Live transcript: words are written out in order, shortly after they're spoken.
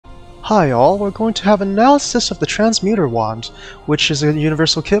Hi all, we're going to have an analysis of the Transmuter wand, which is a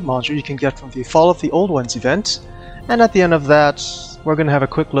universal kit module you can get from the Fall of the Old Ones event, and at the end of that we're going to have a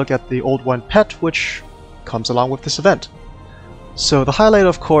quick look at the Old One pet, which comes along with this event. So the highlight,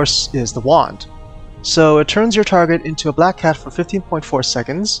 of course, is the wand. So it turns your target into a black cat for 15.4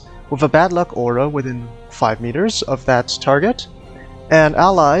 seconds, with a bad luck aura within 5 meters of that target, and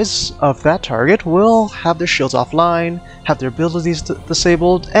allies of that target will have their shields offline, have their abilities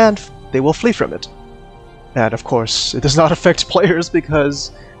disabled, and they will flee from it. And of course, it does not affect players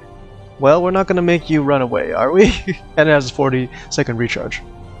because, well, we're not going to make you run away, are we? And it has a 40-second recharge.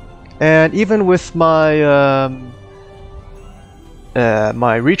 And even with my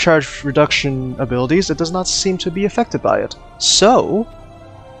my recharge reduction abilities, it does not seem to be affected by it. So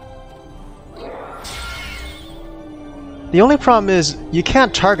the only problem is you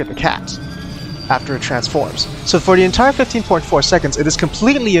can't target the cat after it transforms. So for the entire 15.4 seconds, it is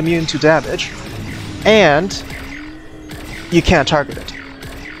completely immune to damage, and you can't target it.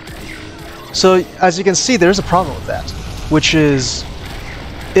 So as you can see, there's a problem with that, which is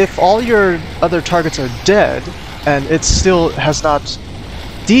if all your other targets are dead and it still has not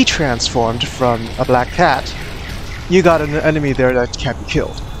de-transformed from a black cat, you got an enemy there that can't be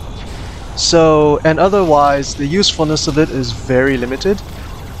killed. So, and otherwise, the usefulness of it is very limited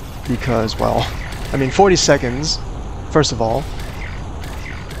because, well, I mean, 40 seconds, first of all,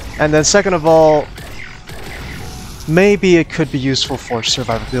 and then second of all, maybe it could be useful for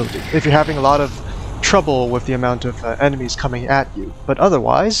survivability if you're having a lot of trouble with the amount of enemies coming at you. But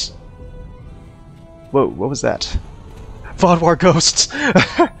otherwise, whoa, what was that? Vault War Ghosts!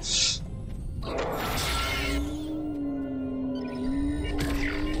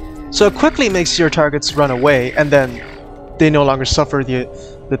 So it quickly makes your targets run away, and then they no longer suffer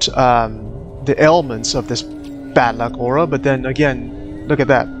the ailments of this bad luck aura. But then again, look at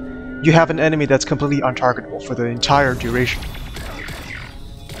that. You have an enemy that's completely untargetable for the entire duration.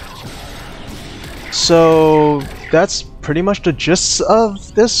 So that's pretty much the gist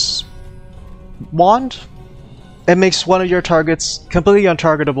of this wand. It makes one of your targets completely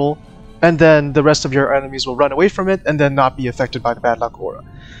untargetable, and then the rest of your enemies will run away from it and then not be affected by the bad luck aura.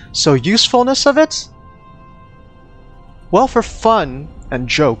 So usefulness of it? Well, for fun and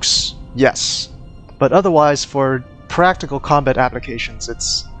jokes, yes. But otherwise, for practical combat applications,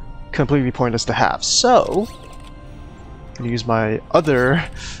 it's completely pointless to have. So, I'm going to use my other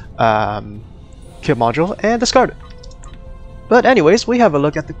kit module and discard it. But anyways, we have a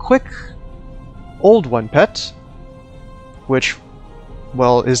look at the quick Old One pet, which,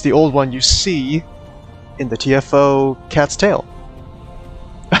 well, is the old one you see in the TFO cat's tail.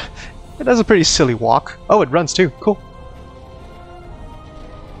 It has a pretty silly walk. Oh, it runs too. Cool.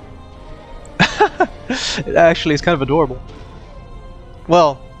 It actually is kind of adorable.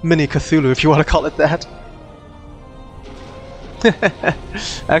 Well, mini Cthulhu, if you want to call it that.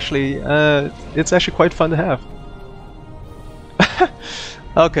 Actually, it's actually quite fun to have.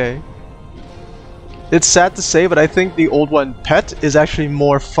 Okay. It's sad to say, but I think the Old One pet is actually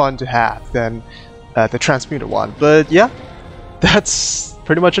more fun to have than the Transmuter one. But yeah, that's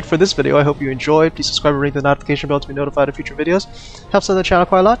pretty much it for this video. I hope you enjoyed. Please subscribe and ring the notification bell to be notified of future videos. Helps out the channel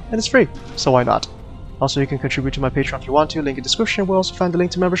quite a lot, and it's free, so why not? Also, you can contribute to my Patreon if you want to. Link in the description. We'll also find the link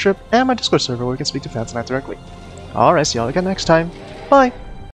to membership and my Discord server where you can speak to fans and I directly. Alright, see y'all again next time. Bye!